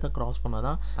இது ரெண்டு தான் க்ராஸ் பண்ணால்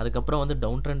தான் அதுக்கப்புறம் வந்து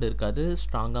டவுன் ட்ரெண்ட் இருக்காது,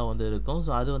 ஸ்ட்ராங்காக வந்து இருக்கும்.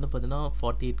 ஸோ அது வந்து பார்த்திங்கன்னா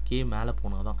 48K மேலே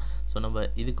போனால் தான். ஸோ நம்ம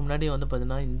இதுக்கு முன்னாடி வந்து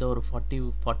பார்த்திங்கன்னா இந்த ஒரு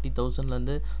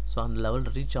 40,000லேருந்து ஸோ அந்த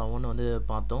லெவல் ரீச் ஆகும்னு வந்து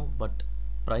பார்த்தோம். பட்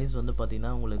ப்ரைஸ் வந்து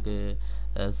பார்த்திங்கன்னா உங்களுக்கு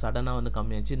சடனாக வந்து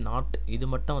கம்மியாச்சு. இது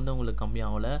மட்டும் வந்து உங்களுக்கு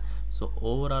கம்மியாகலை. ஸோ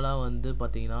ஓவராலாக வந்து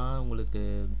பார்த்திங்கன்னா உங்களுக்கு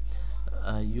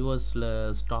யூஎஸில்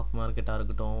ஸ்டாக் மார்க்கெட்டாக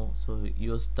இருக்கட்டும், ஸோ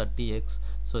US 30X.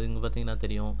 ஸோ இங்கே பார்த்திங்கன்னா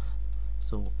தெரியும்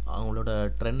ஸோ அவங்களோட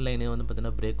ட்ரெண்ட் லைனே வந்து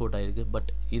பார்த்திங்கன்னா பிரேக் அவுட் ஆகிருக்கு. பட்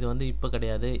இது வந்து இப்போ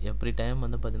கிடையாது, எவ்ரி டைம்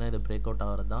வந்து பார்த்திங்கன்னா இது பிரேக் அவுட்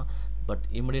ஆகிறது தான். பட்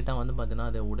இமிடியேட்டாக வந்து பார்த்திங்கன்னா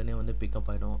அது உடனே வந்து பிக்கப்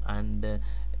ஆகிடும். And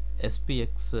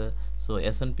SPX, so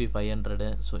S&P 500,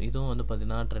 so இதுவும் வந்து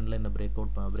பார்த்திங்கன்னா ட்ரெண்ட் லைனில்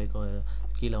பிரேக்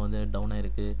கீழே வந்து டவுன்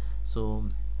ஆகிருக்கு. So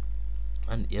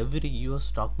and every US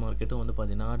stock மார்க்கெட்டும் வந்து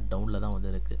பார்த்திங்கன்னா டவுனில் தான் வந்து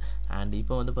இருக்குது. அண்ட்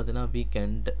இப்போ வந்து பார்த்திங்கன்னா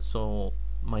வீக்கெண்ட், ஸோ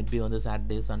மைட் பி வந்து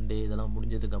சாட்டர்டே சண்டே இதெல்லாம்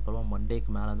முடிஞ்சதுக்கப்புறமா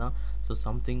மண்டேக்கு மேலே தான் ஸோ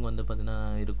சம்திங் வந்து பார்த்திங்கன்னா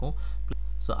இருக்கும்.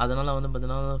 ஸோ அதனால் வந்து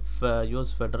பார்த்திங்கன்னா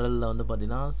யூஎஸ் ஃபெடரலில் வந்து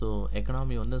பார்த்திங்கன்னா ஸோ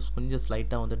எக்கனாமி வந்து கொஞ்சம்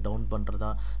ஸ்லைட்டாக வந்து டவுன்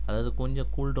பண்ணுறதா, அதாவது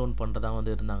கொஞ்சம் கூல் டவுன் பண்ணுறதா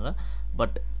வந்து இருந்தாங்க.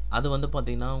 பட் அது வந்து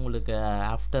பார்த்திங்கன்னா உங்களுக்கு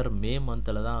ஆஃப்டர் மே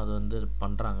மந்தில் தான் அது வந்து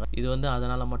பண்ணுறாங்க. இது வந்து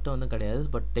அதனால் மட்டும் வந்து கிடையாது.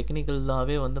 பட்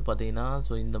டெக்னிக்கலாகவே வந்து பார்த்திங்கன்னா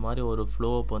ஸோ இந்த மாதிரி ஒரு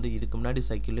ஃப்ளோ அப் வந்து இதுக்கு முன்னாடி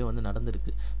சைக்கிள்லேயே வந்து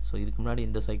நடந்திருக்கு. ஸோ இதுக்கு முன்னாடி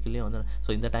இந்த சைக்கிள்லேயே வந்து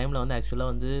ஸோ இந்த டைமில் வந்து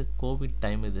ஆக்சுவலாக வந்து கோவிட்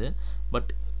டைம் இது.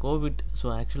 பட் கோவிட், ஸோ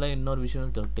ஆக்சுவலாக இன்னொரு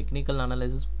விஷயம் technical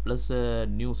analysis plus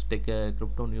news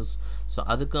crypto news, so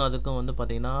அதுக்கும் வந்து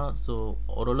பார்த்திங்கன்னா ஸோ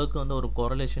ஓரளவுக்கு வந்து ஒரு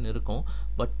கோரலேஷன் இருக்கும்.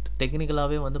 பட்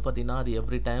டெக்னிக்கலாகவே வந்து பார்த்திங்கன்னா அது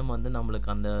எவ்ரி டைம் வந்து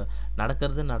நம்மளுக்கு அந்த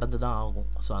நடந்து தான் ஆகும்.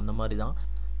 ஸோ அந்த மாதிரி தான்.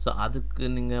 ஸோ அதுக்கு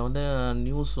நீங்கள் வந்து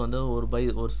நியூஸ் வந்து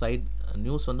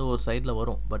நியூஸ் வந்து ஒரு சைடில்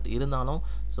வரும். பட் இருந்தாலும்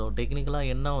ஸோ டெக்னிக்கலாக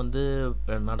என்ன வந்து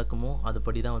நடக்குமோ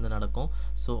அதுபடி தான் வந்து நடக்கும்.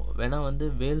 ஸோ வேணால் வந்து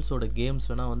வேல்ஸோட கேம்ஸ்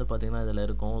வேணால் வந்து பார்த்திங்கன்னா இதில்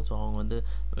இருக்கும். ஸோ அவங்க வந்து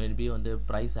மேபி வந்து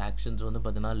ப்ரைஸ் ஆக்ஷன்ஸ் வந்து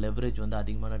பார்த்திங்கன்னா லெவரேஜ் வந்து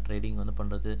அதிகமான ட்ரேடிங் வந்து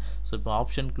பண்ணுறது. ஸோ இப்போ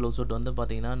ஆப்ஷன் க்ளோஸ் அவுட் வந்து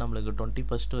பார்த்திங்கன்னா நம்மளுக்கு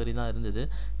 21st வரை தான் இருந்தது.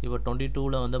 இப்போ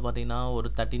 22ல் வந்து பார்த்திங்கன்னா ஒரு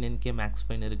 39K மேக்ஸ்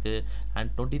பெயின் இருக்குது.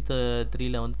 அண்ட்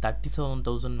 23ல் வந்து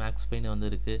 37,000 மேக்ஸ் பெயின் வந்து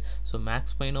இருக்குது. ஸோ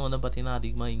மேக்ஸ் பெயினும் வந்து பார்த்திங்கன்னா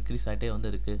அதிகமாக இன்க்ரீஸ் ஆகிட்டே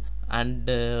வந்து இருக்குது.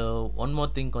 அண்டு ஒன்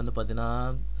மோர் திங்க் வந்து பார்த்திங்கன்னா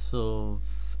so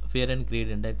fear and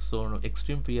greet index, so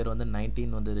extreme fear வந்து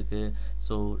 19 வந்து இருக்குது.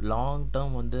 ஸோ லாங்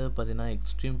டேர்ம் வந்து பார்த்திங்கன்னா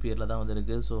எக்ஸ்ட்ரீம் ஃபியரில் தான் வந்து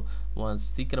இருக்குது. ஸோ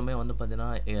சீக்கிரமே வந்து பார்த்திங்கன்னா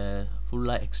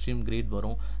ஃபுல்லாக எக்ஸ்ட்ரீம் கிரீட்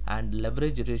வரும். அண்ட்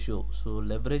லெவரேஜ்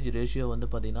ரேஷியோ வந்து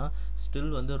பார்த்திங்கன்னா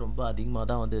ஸ்டில் வந்து ரொம்ப அதிகமாக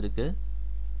தான் வந்து இருக்குது.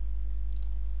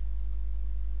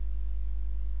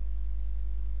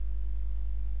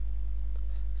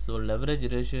 ஸோ லெவரேஜ்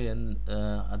ரேஷியோ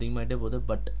அதிகமாகிட்டே போகுது.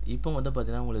 பட் இப்போ வந்து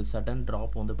பார்த்திங்கன்னா உங்களுக்கு சடன்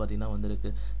ட்ராப் வந்து பார்த்திங்கன்னா வந்திருக்கு.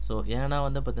 ஸோ ஏன்னா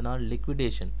வந்து பார்த்திங்கன்னா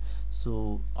லிக்விடேஷன், ஸோ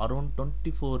அரௌண்ட்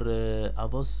 24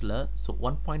 ஹவர்ஸில் ஸோ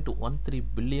 $1.13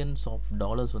 billion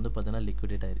வந்து பார்த்திங்கன்னா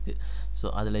லிக்விடேட் ஆகிருக்கு. ஸோ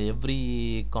அதில் எவ்ரி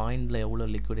காயினில் எவ்வளோ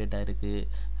லிக்விடேட் ஆகிருக்கு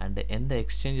அண்ட் எந்த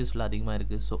எக்ஸ்சேஞ்சஸில் அதிகமாக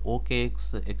இருக்குது. ஸோ OKX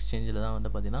எக்ஸ்சேஞ்சில் தான்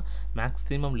வந்து பார்த்திங்கன்னா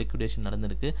மேக்ஸிமம் லிக்விடேஷன்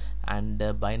நடந்திருக்கு. And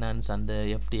finance and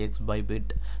FTX,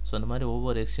 Bybit, so அந்த மாதிரி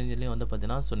ஒவ்வொரு எக்ஸ்சேஞ்சிலையும் வந்து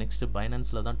பார்த்திங்கன்னா ஸோ நெக்ஸ்ட்டு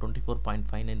பைனான்ஸில் தான்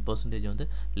 24.59% வந்து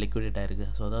லிக்விடேட் ஆகிருக்கு.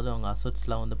 ஸோ அதாவது அவங்க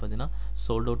அசட்ஸ்லாம் வந்து பார்த்திங்கன்னா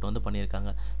சோல்ட் அவுட் வந்து பண்ணியிருக்காங்க.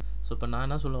 ஸோ இப்போ நான்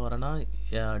என்ன சொல்ல வரேன்னா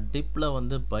டிப்பில்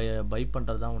வந்து பை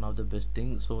பண்ணுறது தான் one of the best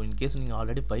thing. So in case நீங்கள்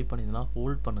ஆல்ரெடி பை பண்ணிங்கன்னா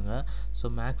ஹோல்ட் பண்ணுங்கள்.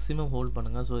 ஸோ மேக்ஸிமம் ஹோல்ட்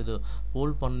பண்ணுங்கள். ஸோ இது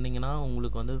ஹோல்ட் பண்ணிங்கன்னா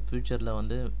உங்களுக்கு வந்து ஃப்யூச்சரில்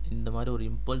வந்து இந்த மாதிரி ஒரு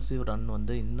இம்பல்சிவ் ரன்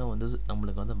வந்து இன்னும் வந்து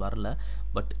நம்மளுக்கு வந்து வரல.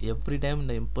 பட் எவ்ரி டைம்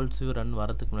இந்த இம்பல்சிவ் ரன்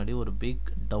வரதுக்கு முன்னாடி ஒரு பிக்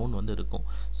டவுன் வந்து இருக்கும்.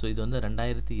 ஸோ இது வந்து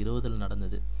 2020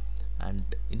 நடந்தது.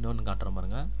 அண்ட் இன்னொன்று காட்டுறேன்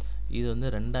பாருங்கள், இது வந்து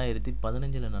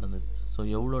 2015 நடந்தது. ஸோ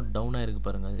எவ்வளோ டவுன் ஆகிருக்கு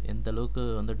பாருங்கள், எந்த அளவுக்கு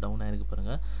வந்து டவுன் ஆகிருக்கு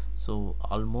பாருங்கள். ஸோ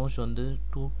ஆல்மோஸ்ட் வந்து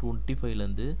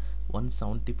 225லேருந்து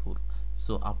 174.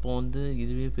 ஸோ அப்போ வந்து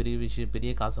இதுவே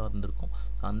பெரிய காசாக இருந்திருக்கும்.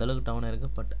 ஸோ அந்தளவுக்கு டவுன்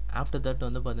ஆகிருக்கு. பட் ஆஃப்டர் தட்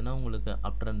வந்து பார்த்திங்கன்னா உங்களுக்கு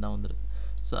அப் ட்ரெண்ட் தான் வந்துருக்கு.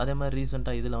 ஸோ அதே மாதிரி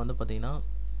ரீசெண்டாக இதில் வந்து பார்த்திங்கன்னா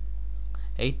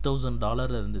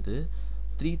 $8,000 இருந்தது,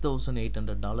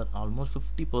 $3,800, ஆல்மோஸ்ட்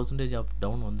 50% ஆஃப்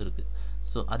டவுன் வந்திருக்கு.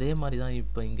 ஸோ அதே மாதிரி தான்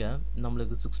இப்போ இங்கே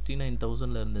நம்மளுக்கு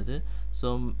 69,000 இருந்தது. ஸோ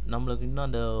நம்மளுக்கு இன்னும்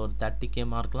அந்த ஒரு 30K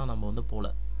மார்க்லாம் நம்ம வந்து போகல.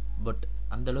 பட்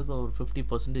அந்தளவுக்கு ஒரு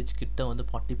 50% கிட்ட வந்து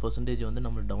 40% வந்து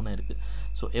நம்மளுக்கு டவுன் ஆகிருக்கு.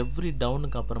 ஸோ எவ்ரி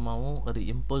டவுனுக்கு அப்புறமாவும் ஒரு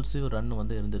இம்பல்சிவ் ரன்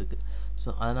வந்து இருந்திருக்கு. ஸோ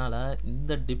அதனால்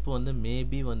இந்த டிப் வந்து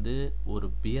மேபி வந்து ஒரு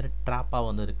பியர் ட்ராப்பாக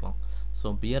வந்து இருக்கலாம். ஸோ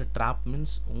பியர் ட்ராப்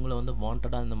மீன்ஸ் உங்களை வந்து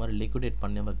வாண்டடாக இந்த மாதிரி லிக்விடேட்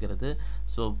பண்ணி வைக்கிறது.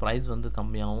 ஸோ ப்ரைஸ் வந்து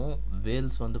கம்மியாகவும்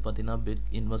வேல்ஸ் வந்து பார்த்திங்கன்னா பிக்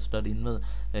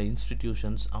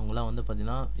இன்ஸ்டிடியூஷன்ஸ் அவங்களாம் வந்து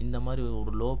பார்த்திங்கன்னா இந்த மாதிரி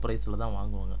ஒரு லோ ப்ரைஸில் தான்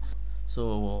வாங்குவாங்க. ஸோ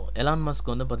எலான்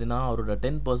மஸ்க் வந்து பார்த்திங்கன்னா அவரோட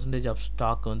 10% ஆஃப்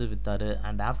ஸ்டாக் வந்து விற்றார்.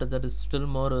 And after that still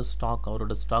more stock,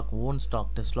 அவரோட ஓன் ஸ்டாக்,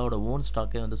 டெஸ்லாவோட ஓன்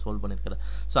ஸ்டாக்கே வந்து சோல்வ் பண்ணியிருக்காரு.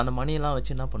 ஸோ அந்த மணியெல்லாம்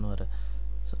வச்சு என்ன பண்ணுவார்?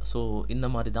 ஸோ இந்த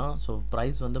மாதிரி தான். ஸோ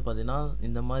ப்ரைஸ் வந்து பார்த்திங்கன்னா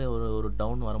இந்த மாதிரி ஒரு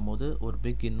டவுன் வரும்போது ஒரு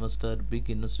பிக்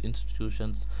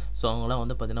இன்ஸ்டிடியூஷன்ஸ் ஸோ அவங்களாம்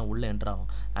வந்து பார்த்திங்கன்னா உள்ளே என்ட்ரு ஆகும்.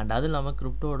 அண்ட் அது இல்லாமல்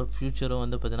கிரிப்டோட ஃபியூச்சரும்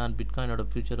வந்து பார்த்திங்கன்னா பிட்காயினோட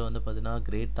ஃபியூச்சரும் வந்து பார்த்திங்கன்னா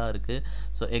கிரேட்டாக இருக்குது.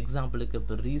 ஸோ எக்ஸாம்பிளுக்கு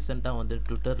இப்போ ரீசெண்டாக வந்து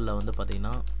ட்விட்டரில் வந்து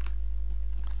பார்த்திங்கன்னா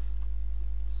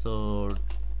ஸோ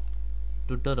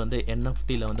ட்விட்டர் வந்து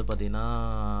என்எஃப்டியில் வந்து பார்த்தீங்கன்னா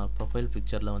ப்ரொஃபைல்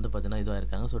பிக்சரில் வந்து பார்த்தீங்கன்னா இதுவாக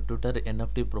இருக்காங்க. So Twitter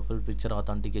NFT profile picture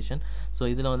authentication. So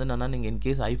இதில் வந்து என்னன்னா நீங்கள்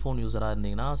இன்கேஸ் ஐஃபோன் யூஸராக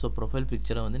இருந்தீங்கன்னா ஸோ ப்ரொஃபைல்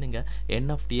பிக்சரை வந்து நீங்கள்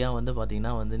என்எஃப்டியாக வந்து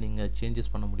பார்த்தீங்கன்னா வந்து நீங்கள்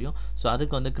சேஞ்சஸ் பண்ண முடியும். ஸோ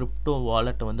அதுக்கு வந்து கிரிப்டோ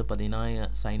வாலெட் வந்து பார்த்தீங்கன்னா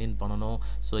சைன்இன் பண்ணணும்.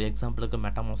 ஸோ எக்ஸாம்பிளுக்கு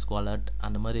மெட்டாமாஸ்க் வாலெட்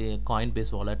அந்த மாதிரி காயின்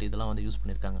பேஸ் வாலெட் இதெல்லாம் வந்து யூஸ்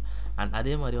பண்ணியிருக்காங்க. அண்ட்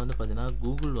அதே மாதிரி வந்து பார்த்தீங்கன்னா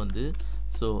கூகுள் வந்து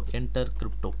so enter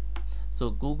crypto. So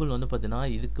Google வந்து பார்த்தீங்கன்னா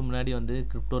இதுக்கு முன்னாடி வந்து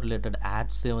கிரிப்டோ ரிலேட்டட்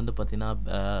ஆட்ஸே வந்து பார்த்தீங்கன்னா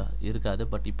இருக்காது.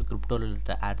 பட் இப்போ கிரிப்டோ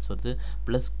ரிலேட்டட் ஆட்ஸ் வருது.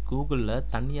 ப்ளஸ் கூகுளில்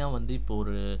தனியாக வந்து இப்போ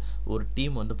ஒரு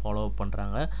டீம் வந்து ஃபாலோ அப்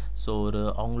பண்ணுறாங்க. ஸோ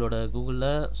அவங்களோட கூகுளில்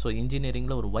ஸோ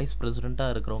இன்ஜினியரிங்கில் ஒரு வைஸ்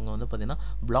பிரசிடெண்ட்டாக இருக்கிறவங்க வந்து பார்த்திங்கன்னா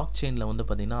பிளாக் செயினில் வந்து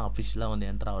பார்த்திங்கன்னா அஃபிஷியலாக வந்து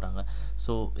என்டர் ஆகிறாங்க.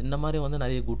 ஸோ இந்த மாதிரி வந்து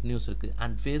நிறைய குட் நியூஸ் இருக்குது.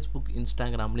 அண்ட் ஃபேஸ்புக்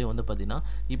இன்ஸ்டாகிராம்லேயும் வந்து பார்த்திங்கன்னா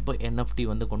இப்போ என்எஃப்டி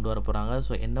வந்து கொண்டு வர போகிறாங்க.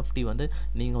 ஸோ என்எஃப்டி வந்து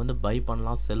நீங்கள் வந்து பை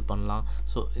பண்ணலாம், செல் பண்ணலாம்.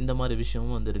 ஸோ இந்த மாதிரி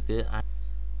விஷயமும் வந்து இருக்குது.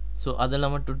 ஸோ அது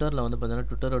இல்லாமல் ட்விட்டரில் வந்து பார்த்தீங்கன்னா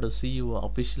ட்விட்டரோட சிஇஓ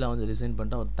அஃபிஷியலாக வந்து ரிசைன்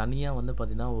பண்ணிட்டு அவர் தனியாக வந்து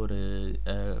பார்த்திங்கன்னா ஒரு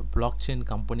பிளாக் செயின்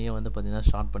கம்பெனியை வந்து பார்த்திங்கன்னா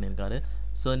ஸ்டார்ட் பண்ணியிருக்காரு.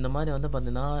 ஸோ இந்த மாதிரி வந்து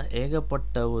பார்த்திங்கன்னா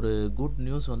ஏகப்பட்ட ஒரு குட்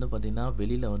நியூஸ் வந்து பார்த்திங்கன்னா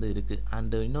வெளியில் வந்து இருக்குது.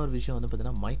 அண்டு இன்னொரு விஷயம் வந்து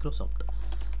பார்த்திங்கன்னா மைக்ரோசாஃப்ட்.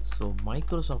 ஸோ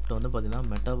மைக்ரோசாஃப்ட் வந்து பார்த்திங்கன்னா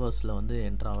மெட்டாவர்ஸில் வந்து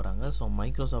என்டர் ஆகிறாங்க. ஸோ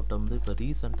மைக்ரோசாஃப்ட் வந்து இப்போ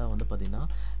ரீசெண்டாக வந்து பார்த்திங்கன்னா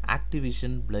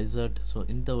ஆக்டிவிஷன் பிளைசர்ட் ஸோ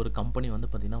இந்த ஒரு கம்பெனி வந்து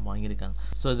பார்த்திங்கன்னா வாங்கியிருக்காங்க.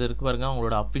 ஸோ இது இருக்கு பாருங்க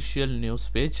அவங்களோட அஃபிஷியல் நியூஸ்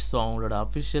பேஜ். ஸோ அவங்களோட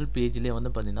அஃபிஷியல் பேஜ்லேயே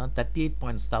வந்து பார்த்திங்கன்னா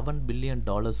 $38.7 பில்லியன்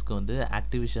வந்து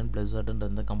ஆக்டிவிஷன் பிளைசர்ட்ன்ற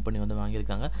இந்த கம்பெனி வந்து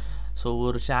வாங்கியிருக்காங்க. ஸோ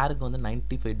ஒரு ஷேருக்கு வந்து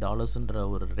 $95ன்ற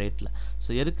ஒரு ரேட்டில். ஸோ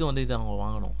எதுக்கு வந்து இது அவங்க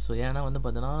வாங்கணும்? ஸோ ஏன்னா வந்து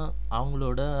பார்த்தீங்கன்னா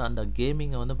அவங்களோட அந்த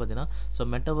கேமிங்கை வந்து பார்த்திங்கன்னா so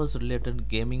metaverse related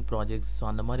gaming projects so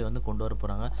அந்த மாதிரி வந்து கொண்டு வர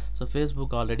போகிறாங்க. ஸோ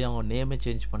ஃபேஸ்புக் ஆல்ரெடி அவங்க நேமே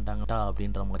சேஞ்ச் பண்ணிட்டாங்கட்டா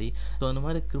அப்படின்ற மாதிரி. ஸோ இந்த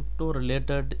மாதிரி crypto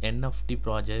related NFT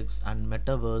projects and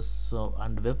metaverse so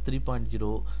and web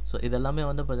 3.0 so இதெல்லாமே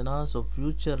வந்து பார்த்திங்கன்னா ஸோ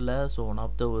ஃப்யூச்சரில் ஸோ ஒன்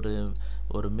ஆஃப் த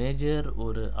ஒரு மேஜர்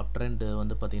ஒரு அப் ட்ரெண்ட்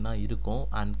வந்து பார்த்திங்கன்னா இருக்கும்.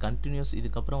 அண்ட் கண்டினியூஸ்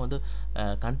இதுக்கப்புறம் வந்து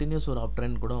கண்டினியூஸ் ஒரு அப்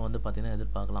ட்ரெண்ட் கூட வந்து பார்த்திங்கன்னா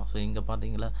எதிர்பார்க்கலாம். ஸோ இங்கே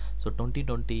பார்த்தீங்களா so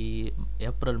 2020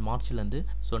 April மார்ச்லேருந்து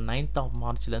so 9th of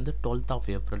மார்ச்லேருந்து 12th of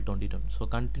April 2020 so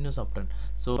continuous up trend.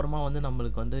 So அப்புறமா வந்து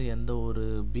நம்மளுக்கு வந்து எந்த ஒரு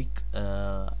பிக்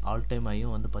ஆல் டைம்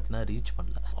ஆகியும் வந்து பார்த்திங்கன்னா ரீச்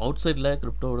பண்ணல. அவுட் சைடில்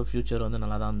கிரிப்டோவோட ஃபியூச்சர் வந்து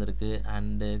நல்லா தான் இருந்திருக்கு.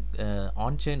 அண்டு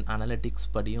ஆன்சைன் அனலிட்டிக்ஸ்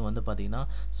படியும் வந்து பார்த்திங்கன்னா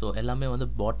ஸோ எல்லாமே வந்து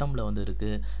பாட்டமில் வந்து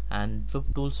இருக்குது. அண்ட்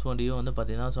ஃபிப் டூல்ஸ் வண்டியும் வந்து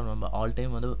பார்த்திங்கன்னா ஸோ நம்ம ஆல்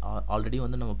டைம் வந்து ஆல்ரெடி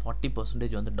வந்து நம்ம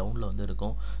 40% வந்து டவுனில் வந்து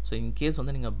இருக்கும். ஸோ இன்கேஸ்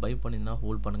வந்து நீங்கள் பை பண்ணிங்கன்னா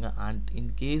ஹோல்ட் பண்ணுங்கள். அண்ட்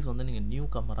இன்கேஸ் வந்து நீங்கள் நியூ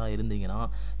கமராக இருந்தீங்கன்னா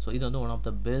ஸோ இது வந்து one of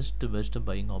the best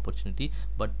buying opportunity.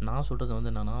 But நான் சொல்கிறது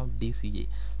வந்து என்னென்னா டிசிஏ.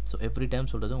 ஸோ எவ்ரி டைம்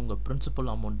சொல்கிறது உங்கள் பிரின்சிபல்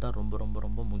அமௌண்ட் தான்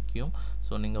ரொம்ப முக்கியம்.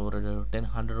 ஸோ நீங்கள் ஒரு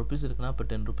 100 ருபீஸ் இருக்குன்னா இப்போ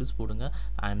 10 ருபீஸ் போடுங்க.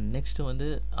 அண்ட் நெக்ஸ்ட்டு வந்து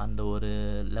அந்த ஒரு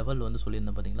லெவல் வந்து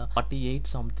சொல்லியிருந்தேன் பார்த்தீங்களா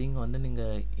 48 சம்திங் வந்து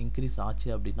நீங்கள் இன்க்ரீஸ் ஆச்சு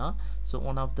அப்படின்னா ஸோ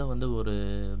ஒன் ஆஃப் த வந்து ஒரு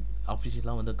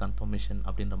அஃபிஷியலாக வந்து கன்ஃபர்மேஷன்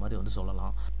அப்படின்ற மாதிரி வந்து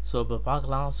சொல்லலாம். ஸோ இப்போ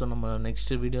பார்க்கலாம். ஸோ நம்ம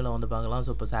நெக்ஸ்ட் வீடியோவில் வந்து பார்க்கலாம்.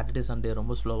 ஸோ இப்போ சாட்டர்டே சண்டே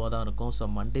ரொம்ப ஸ்லோவாக தான் இருக்கும். ஸோ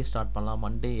மண்டே ஸ்டார்ட் பண்ணலாம்.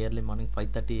 Monday early morning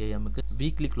 5:30 AM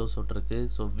weekly close out இருக்குது.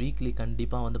 ஸோ வீக்லி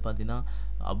கண்டிப்பாக வந்து பார்த்தீங்கன்னா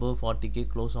above 40K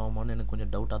க்ளோஸ் ஆகுமான்னு எனக்கு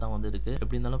கொஞ்சம் டவுட்டாக தான் வந்து இருக்குது.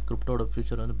 எப்படி இருந்தாலும் கிரிப்டோட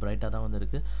ஃபியூச்சர் வந்து பிரைட்டாக தான் வந்து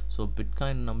இருக்குது. ஸோ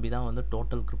பிட்காயின் நம்பி தான் வந்து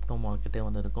டோட்டல் கிரிப்டோ மார்க்கெட்டே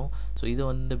வந்து இருக்கும். ஸோ இது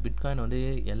வந்து பிட்காயின் வந்து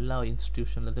எல்லா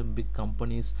இன்ஸ்டிடியூஷன்லேருந்து big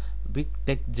companies big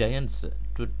tech giants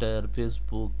Twitter,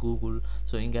 Facebook, Google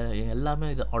so இங்கே எல்லாமே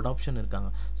இது அடாப்ஷன் இருக்காங்க.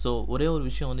 ஸோ ஒரே ஒரு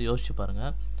விஷயம் வந்து யோசிச்சு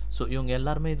பாருங்கள். ஸோ இவங்க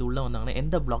எல்லாருமே இது உள்ளே வந்தாங்கன்னா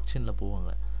எந்த பிளாக் செயினில்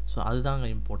போவாங்க? ஸோ அதுதாங்க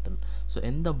இம்பார்ட்டன்ட். ஸோ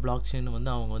எந்த பிளாக் செயின் வந்து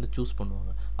அவங்க வந்து சூஸ்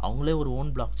பண்ணுவாங்க? அவங்களே ஒரு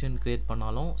ஓன் பிளாக் செயின் க்ரியேட்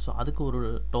பண்ணாலும் ஸோ அதுக்கு ஒரு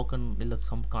டோக்கன் இல்லை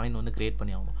சம் காயின் வந்து க்ரியேட்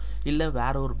பண்ணி ஆகணும். இல்லை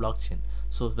வேறு ஒரு block chain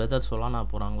so weather Solana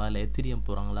போகிறாங்களா, இல்லை எத்திரியம்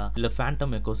போகிறாங்களா, இல்லை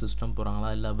ஃபேண்டம் எக்கோசிஸ்டம் போகிறாங்களா,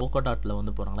 இல்லை போகோடாட்டில்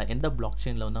வந்து போகிறாங்களா, எந்த பிளாக்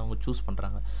செயினில் வந்து அவங்க சூஸ்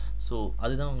பண்ணுறாங்க? ஸோ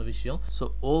அதுதான் அவங்க விஷயம். ஸோ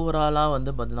ஓவராலாக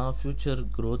வந்து பார்த்தீங்கன்னா ஃப்யூச்சர்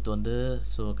க்ரோத் வந்து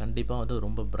ஸோ கண்டிப்பாக வந்து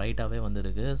ரொம்ப பிரைட்டாகவே வந்து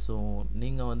இருக்குது. ஸோ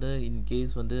நீங்கள் வந்து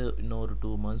இன்கேஸ் வந்து இன்னும் ஒரு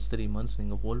 2 months 3 months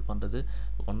நீங்கள் ஹோல்ட் பண்ணுறது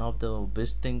ஒன் ஆஃப் த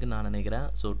பெஸ்ட் திங்கு நான் நினைக்கிறேன்.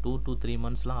 ஸோ 2 to 3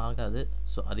 monthsலாம் ஆகாது.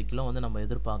 ஸோ அதுக்கெல்லாம் வந்து நம்ம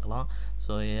எதிர்பார்க்கலாம்.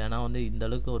 ஸோ ஏன்னா வந்து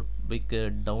இந்தளவுக்கு ஒரு பிக்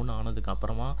டவுன் ஆனதுக்கு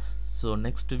அப்புறமா ஸோ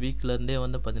நெக்ஸ்ட் வீக்லேருந்தே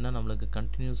வந்து பார்த்திங்கன்னா நம்மளுக்கு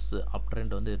கண்டினியூஸ் அப்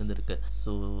ட்ரெண்ட் வந்து இருந்திருக்கு.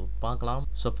 ஸோ பார்க்கலாம்.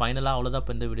 ஸோ ஃபைனலாக அவ்வளோதான்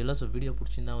இப்போ இந்த வீடியோவில். ஸோ வீடியோ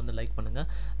பிடிச்சிருந்தா வந்து லைக் பண்ணுங்கள்.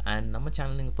 அண்ட் நம்ம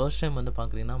சேனல் நீங்கள் ஃபர்ஸ்ட் டைம் வந்து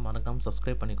பார்க்குறீங்கன்னா மறக்காமல்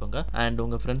சப்ஸ்கிரைப் பண்ணிக்கோங்க. அண்ட்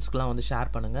உங்கள் ஃப்ரெண்ட்ஸ்க்குலாம் வந்து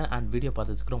ஷேர் பண்ணுங்கள். அண்ட் வீடியோ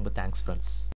பார்த்ததுக்கு ரொம்ப தேங்க்ஸ் ஃப்ரெண்ட்ஸ்.